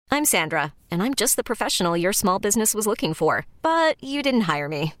I'm Sandra, and I'm just the professional your small business was looking for. But you didn't hire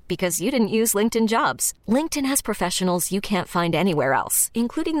me because you didn't use LinkedIn Jobs. LinkedIn has professionals you can't find anywhere else,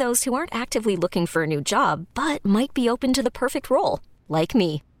 including those who aren't actively looking for a new job, but might be open to the perfect role, like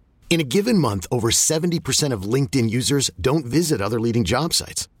me. In a given month, over 70% of LinkedIn users don't visit other leading job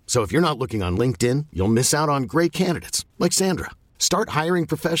sites. So if you're not looking on LinkedIn, you'll miss out on great candidates like Sandra. Start hiring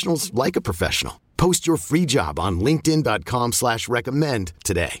professionals like a professional. Post your free job on linkedin.com/recommend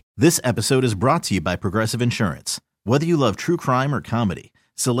today. This episode is brought to you by Progressive Insurance. Whether you love true crime or comedy,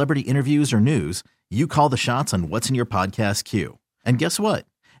 celebrity interviews or news, you call the shots on what's in your podcast queue. And guess what?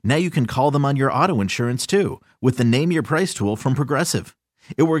 Now you can call them on your auto insurance too with the Name Your Price tool from Progressive.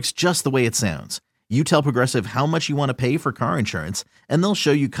 It works just the way it sounds. You tell Progressive how much you want to pay for car insurance, and they'll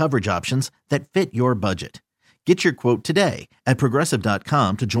show you coverage options that fit your budget. Get your quote today at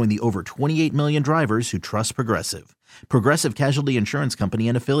Progressive.com to join the over 28 million drivers who trust Progressive. Progressive Casualty Insurance Company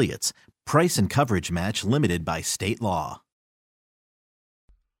and Affiliates. Price and coverage match limited by state law.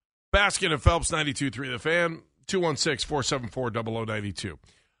 Baskin Phelps, 92.3 The Fan, 216-474-0092.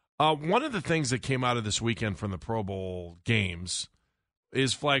 One of the things that came out of this weekend from the Pro Bowl games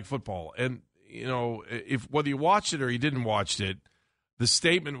is flag football. And, you know, if whether you watched it or you didn't watch it, the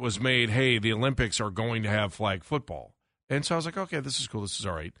statement was made, hey, the Olympics are going to have flag football. And so I was like, okay, this is cool. This is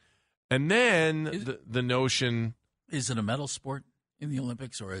all right. And then the notion. Is it a medal sport in the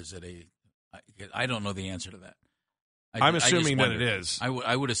Olympics, or is it I don't know the answer to that. I'm assuming that it is.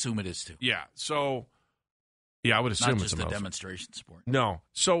 I would assume it is too. Yeah. So, yeah, I would assume not it's just a a demonstration sport. No.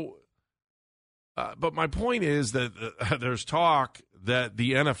 So, but my point is that there's talk that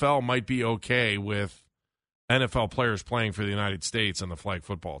the NFL might be okay with NFL players playing for the United States on the flag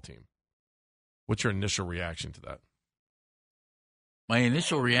football team. What's your initial reaction to that? My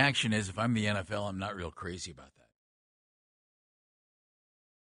initial reaction is, if I'm the NFL, I'm not real crazy about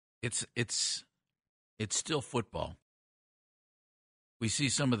that. It's still football. We see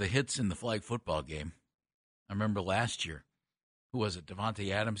some of the hits in the flag football game. I remember last year, who was it?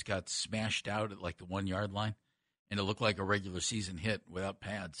 Devontae Adams got smashed out at like the 1 yard line, and it looked like a regular season hit without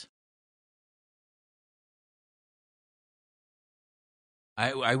pads.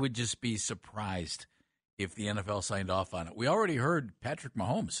 I would just be surprised if the NFL signed off on it. We already heard Patrick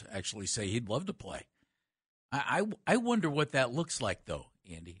Mahomes actually say he'd love to play. I wonder what that looks like, though,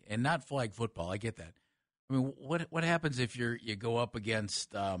 Andy, and not flag football. I get that. I mean, what happens if you go up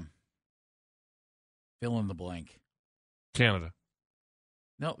against fill in the blank? Canada.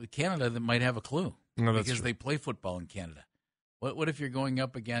 No, Canada that might have a clue because true. They play football in Canada. What if you're going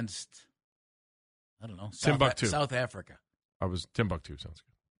up against, I don't know, South Africa? I was Timbuktu. Sounds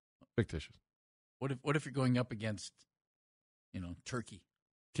good. Fictitious. What if you're going up against, Turkey?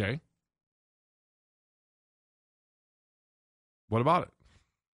 Okay. What about it?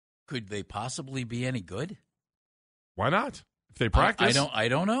 Could they possibly be any good? Why not? If they practice, I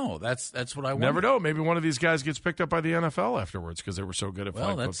don't know. That's what I wonder. Never know. Maybe one of these guys gets picked up by the NFL afterwards because they were so good at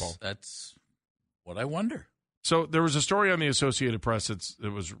flag football. That's what I wonder. So there was a story on the Associated Press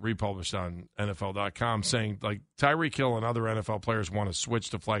that was republished on NFL.com saying, like, Tyreek Hill and other NFL players want to switch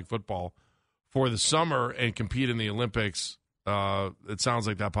to flag football for the summer and compete in the Olympics. It sounds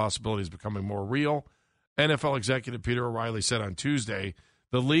like that possibility is becoming more real. NFL executive Peter O'Reilly said on Tuesday,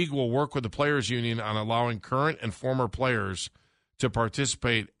 the league will work with the players' union on allowing current and former players to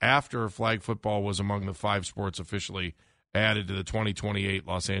participate after flag football was among the 5 sports officially added to the 2028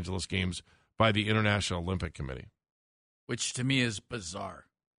 Los Angeles Games by the International Olympic Committee. Which to me is bizarre,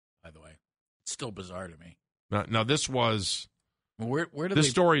 by the way. It's still bizarre to me. Now this was... Where do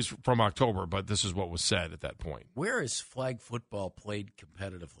this story's from October, but this is what was said at that point. Where is flag football played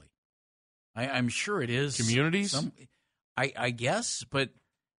competitively? I'm sure it is. Communities? I guess, but,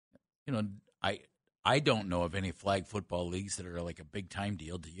 I don't know of any flag football leagues that are like a big-time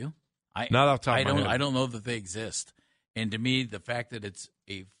deal. Do you? Not off the top of my head. I don't know that they exist. And to me, the fact that it's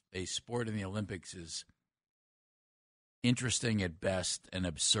a sport in the Olympics is interesting at best and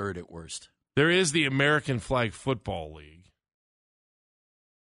absurd at worst. There is the American Flag Football League.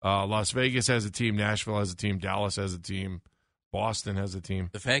 Las Vegas has a team. Nashville has a team. Dallas has a team. Boston has a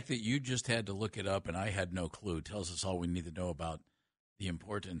team. The fact that you just had to look it up and I had no clue tells us all we need to know about the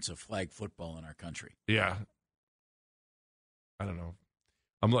importance of flag football in our country. Yeah. I don't know.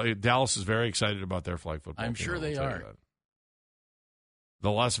 Dallas is very excited about their flag football I'm team. sure they are.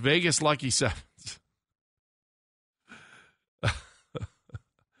 The Las Vegas Lucky Sevens.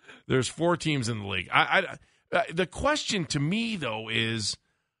 There's 4 teams in the league. The question to me, though, is,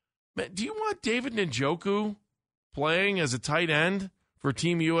 do you want David Njoku playing as a tight end for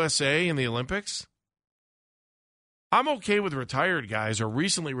Team USA in the Olympics? I'm okay with retired guys or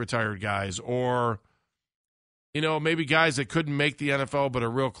recently retired guys or, maybe guys that couldn't make the NFL but are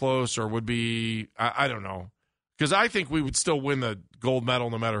real close or would be, I don't know. Because I think we would still win the gold medal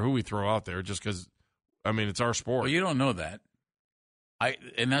no matter who we throw out there just because, it's our sport. Well, you don't know that.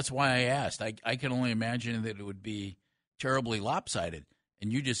 And that's why I asked. I can only imagine that it would be terribly lopsided.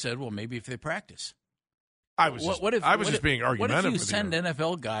 And you just said, well, maybe if they practice. I was just being argumentative. What if you send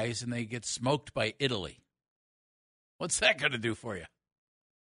NFL guys and they get smoked by Italy? What's that going to do for you?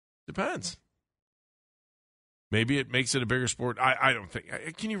 Depends. Maybe it makes it a bigger sport. I don't think.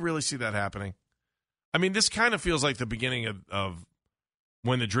 Can you really see that happening? This kind of feels like the beginning of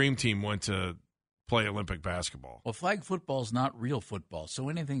when the Dream Team went to play Olympic basketball. Well, flag football is not real football, so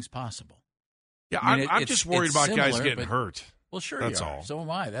anything's possible. Yeah, I'm just worried about guys getting hurt. Well, sure, that's you are. all. So am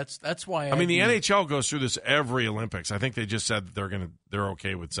I. That's why. The NHL goes through this every Olympics. I think they just said that they're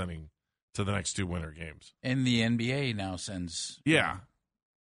okay with sending to the next two winter games. And the NBA now sends. Yeah.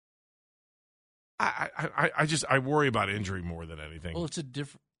 I worry about injury more than anything. Well, it's a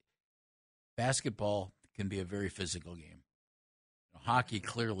different. Basketball can be a very physical game. Hockey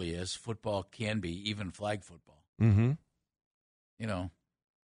clearly is. Football can be, even flag football. Mm-hmm.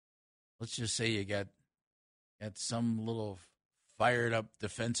 Let's just say you got some little fired up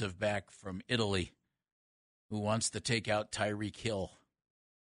defensive back from Italy who wants to take out Tyreek Hill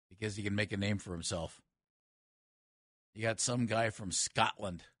because he can make a name for himself. You got some guy from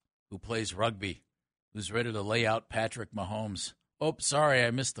Scotland who plays rugby who's ready to lay out Patrick Mahomes. Oh, sorry,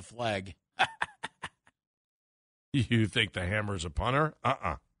 I missed the flag. You think the Hammer's a punter?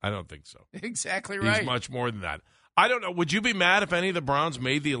 I don't think so. Exactly right. He's much more than that. I don't know. Would you be mad if any of the Browns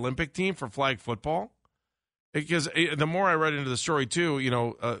made the Olympic team for flag football? Because the more I read into the story, too,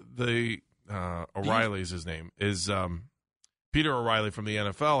 O'Reilly's his name, is Peter O'Reilly from the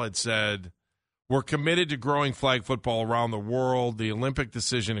NFL had said, we're committed to growing flag football around the world. The Olympic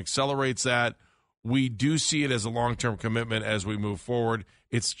decision accelerates that. We do see it as a long-term commitment as we move forward.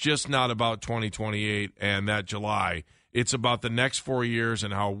 It's just not about 2028 and that July. It's about the next 4 years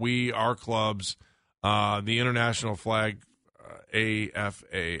and how we, our clubs, the International Flag,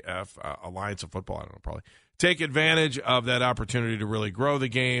 AFAF, Alliance of Football, I don't know, probably, take advantage of that opportunity to really grow the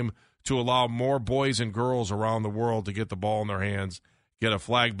game, to allow more boys and girls around the world to get the ball in their hands, get a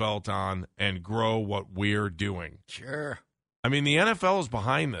flag belt on, and grow what we're doing. Sure. The NFL is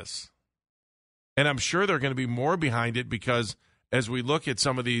behind this. And I'm sure they're going to be more behind it because as we look at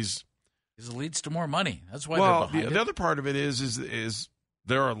some of these, because it leads to more money. That's why they're behind it. The other part of it is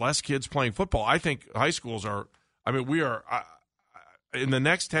there are less kids playing football. I think high schools are. We are in the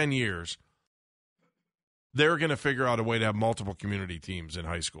next 10 years. They're going to figure out a way to have multiple community teams in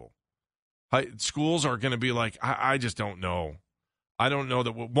high school. Schools are going to be like, I just don't know. I don't know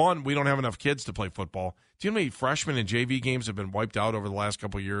that, one, we don't have enough kids to play football. Do you know how many freshmen and JV games have been wiped out over the last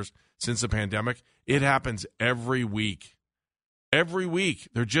couple of years since the pandemic? It happens every week. Every week.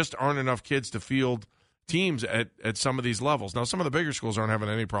 There just aren't enough kids to field teams at some of these levels. Now, some of the bigger schools aren't having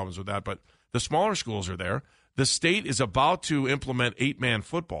any problems with that, but the smaller schools are there. The state is about to implement 8-man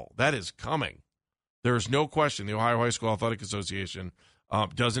football. That is coming. There is no question the Ohio High School Athletic Association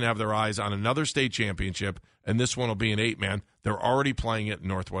doesn't have their eyes on another state championship, and this one will be an 8-man. They're already playing it in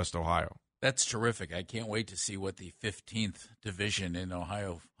Northwest Ohio. That's terrific. I can't wait to see what the 15th division in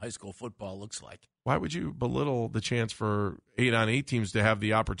Ohio high school football looks like. Why would you belittle the chance for 8-on-8 teams to have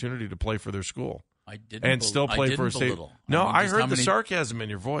the opportunity to play for their school? I didn't and still play for a state. No, I heard the sarcasm in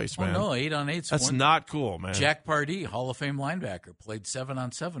your voice, man. Oh, no, 8-on-8's That's not cool, man. Jack Pardee, Hall of Fame linebacker, played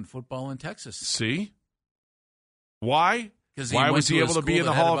 7-on-7 football in Texas. See? Why? Why was he able to be in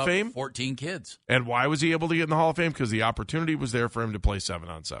the Hall of Fame? 14 kids. And why was he able to get in the Hall of Fame? Because the opportunity was there for him to play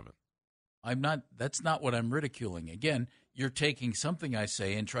 7-on-7. That's not what I'm ridiculing. Again, you're taking something I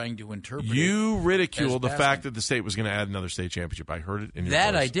say and trying to interpret it. You ridiculed the fact that the state was going to add another state championship. I heard it in your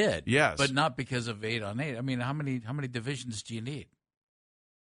voice. I did. Yes. But not because of 8-on-8. How many divisions do you need?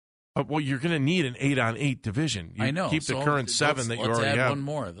 Well, you're going to need an 8-on-8 division. You I know. Keep the current 7 that you already have. Let's add one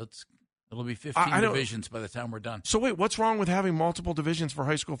more. It'll be 15 divisions by the time we're done. So wait, what's wrong with having multiple divisions for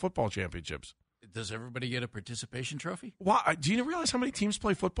high school football championships? Does everybody get a participation trophy? Why? Do you realize how many teams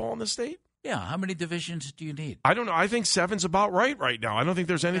play football in this state? Yeah. How many divisions do you need? I don't know. I think 7's about right now. I don't think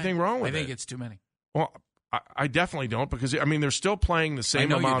there's anything wrong with it. I think it's too many. Well, I definitely don't because, they're still playing the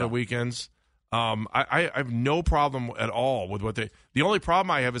same amount of weekends. I have no problem at all with what the only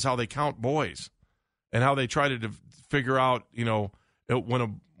problem I have is how they count boys and how they try to figure out,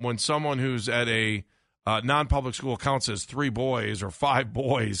 when someone who's at a non-public school counts as 3 boys or 5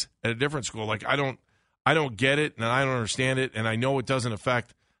 boys at a different school. Like, I don't get it and I don't understand it, and I know it doesn't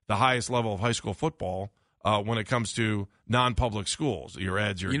affect the highest level of high school football. when it comes to non-public schools. Your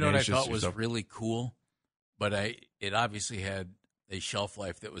ads, your You know what I nations, thought was stuff. really cool, but it obviously had a shelf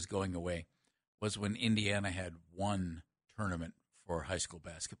life that was going away, was when Indiana had one tournament for high school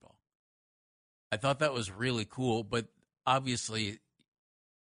basketball. I thought that was really cool, but obviously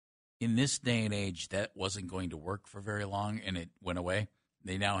in this day and age, that wasn't going to work for very long, and it went away.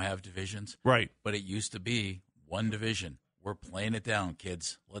 They now have divisions. Right. But it used to be one division. We're playing it down,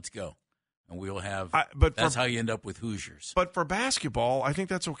 kids. Let's go. And we'll have that's how you end up with Hoosiers. But for basketball, I think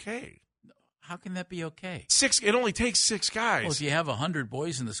that's okay. How can that be okay? It only takes 6 guys. Well, if you have 100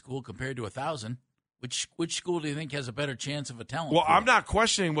 boys in the school compared to 1,000, which school do you think has a better chance of a talent? Well, pool? I'm not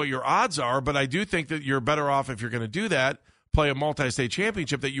questioning what your odds are, but I do think that you're better off if you're going to do that, play a multi-state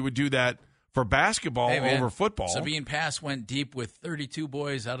championship, that you would do that for basketball over football. Sabine Pass went deep with 32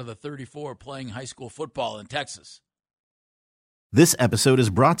 boys out of the 34 playing high school football in Texas. This episode is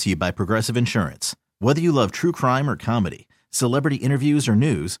brought to you by Progressive Insurance. Whether you love true crime or comedy, celebrity interviews or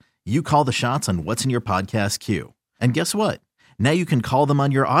news, you call the shots on what's in your podcast queue. And guess what? Now you can call them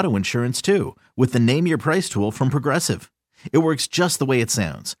on your auto insurance too with the Name Your Price tool from Progressive. It works just the way it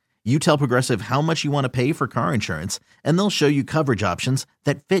sounds. You tell Progressive how much you want to pay for car insurance, and they'll show you coverage options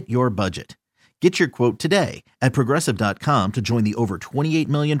that fit your budget. Get your quote today at Progressive.com to join the over 28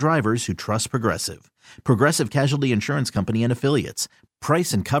 million drivers who trust Progressive. Progressive Casualty Insurance Company and Affiliates.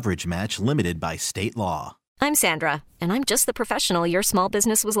 Price and coverage match limited by state law. I'm Sandra, and I'm just the professional your small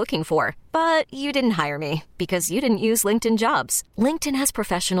business was looking for. But you didn't hire me because you didn't use LinkedIn Jobs. LinkedIn has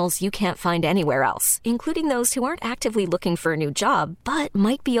professionals you can't find anywhere else, including those who aren't actively looking for a new job, but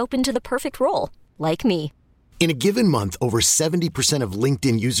might be open to the perfect role, like me. In a given month, over 70% of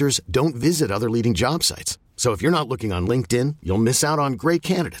LinkedIn users don't visit other leading job sites. So if you're not looking on LinkedIn, you'll miss out on great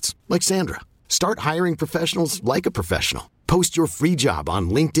candidates like Sandra. Start hiring professionals like a professional. Post your free job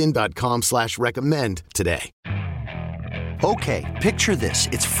on linkedin.com/recommend today. Okay, picture this.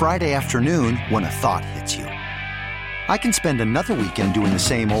 It's Friday afternoon when a thought hits you. I can spend another weekend doing the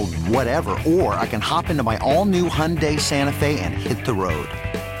same old whatever, or I can hop into my all-new Hyundai Santa Fe and hit the road.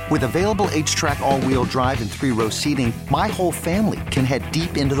 With available H-Track all-wheel drive and 3-row seating, my whole family can head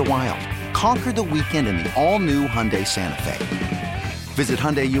deep into the wild. Conquer the weekend in the all-new Hyundai Santa Fe. Visit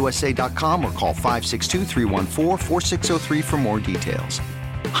HyundaiUSA.com or call 562-314-4603 for more details.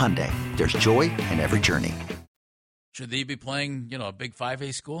 Hyundai, there's joy in every journey. Should they be playing, a big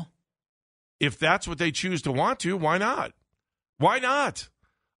 5A school? If that's what they choose to want to, why not? Why not?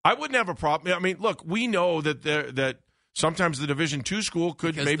 I wouldn't have a problem. I mean, look, we know that sometimes the Division II school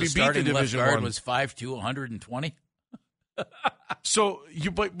could Because maybe the beat the Division left guard I. was 5'2", 120. So,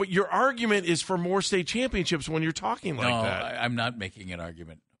 but your argument is for more state championships when you're talking like that. I'm not making an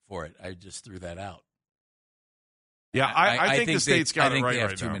argument for it. I just threw that out. Yeah, I think the state's got it right I think they have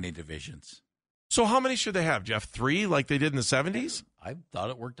right too now. many divisions. So how many should they have, Jeff? 3 like they did in the 70s? I thought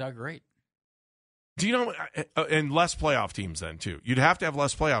it worked out great. Do you know, and less playoff teams then, too. You'd have to have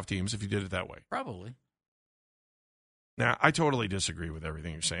less playoff teams if you did it that way. Probably. Now, I totally disagree with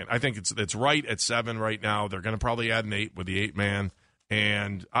everything you're saying. I think it's right at 7 right now. They're going to probably add an 8 with the 8-man,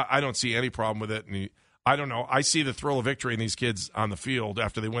 and I don't see any problem with it. And I don't know. I see the thrill of victory in these kids on the field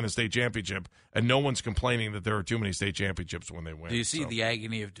after they win a state championship, and no one's complaining that there are too many state championships when they win. Do you see the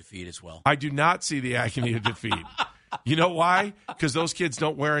agony of defeat as well? I do not see the agony of defeat. You know why? Because those kids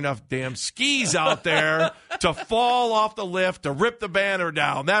don't wear enough damn skis out there to fall off the lift, to rip the banner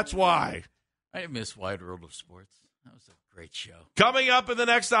down. That's why. I miss Wide World of Sports. That was a great show. Coming up in the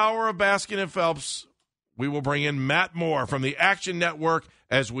next hour of Baskin and Phelps, we will bring in Matt Moore from the Action Network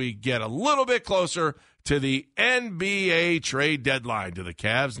as we get a little bit closer to the NBA trade deadline. Do the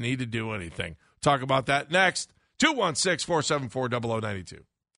Cavs need to do anything? Talk about that next. 216-474-0092.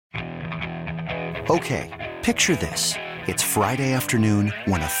 Okay, picture this. It's Friday afternoon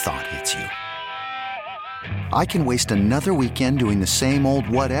when a thought hits you. I can waste another weekend doing the same old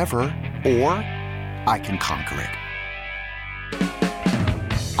whatever, or I can conquer it.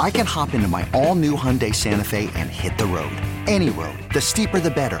 I can hop into my all-new Hyundai Santa Fe and hit the road. Any road. The steeper,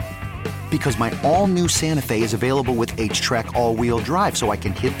 the better. Because my all-new Santa Fe is available with H-Track all-wheel drive, so I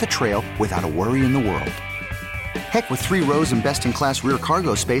can hit the trail without a worry in the world. Heck, with 3 rows and best-in-class rear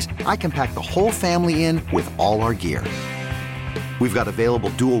cargo space, I can pack the whole family in with all our gear. We've got available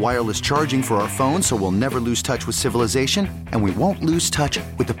dual wireless charging for our phones, so we'll never lose touch with civilization, and we won't lose touch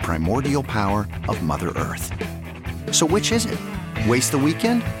with the primordial power of Mother Earth. So which is it? Waste the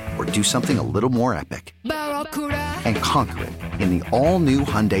weekend or do something a little more epic? And conquer it in the all-new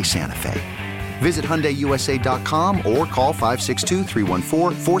Hyundai Santa Fe. Visit HyundaiUSA.com or call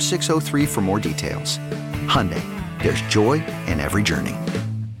 562-314-4603 for more details. Hyundai, there's joy in every journey.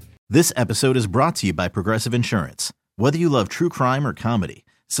 This episode is brought to you by Progressive Insurance. Whether you love true crime or comedy,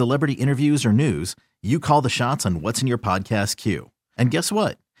 celebrity interviews or news, you call the shots on what's in your podcast queue. And guess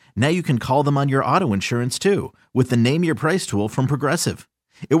what? Now you can call them on your auto insurance too with the Name Your Price tool from Progressive.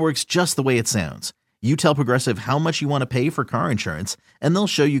 It works just the way it sounds. You tell Progressive how much you want to pay for car insurance, and they'll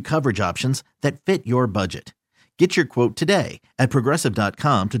show you coverage options that fit your budget. Get your quote today at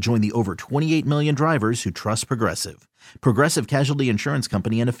Progressive.com to join the over 28 million drivers who trust Progressive. Progressive Casualty Insurance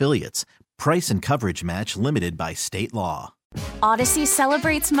Company and Affiliates. Price and coverage match limited by state law. Odyssey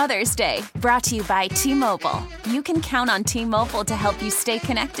celebrates Mother's Day, brought to you by T-Mobile. You can count on T-Mobile to help you stay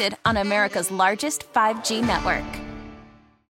connected on America's largest 5G network.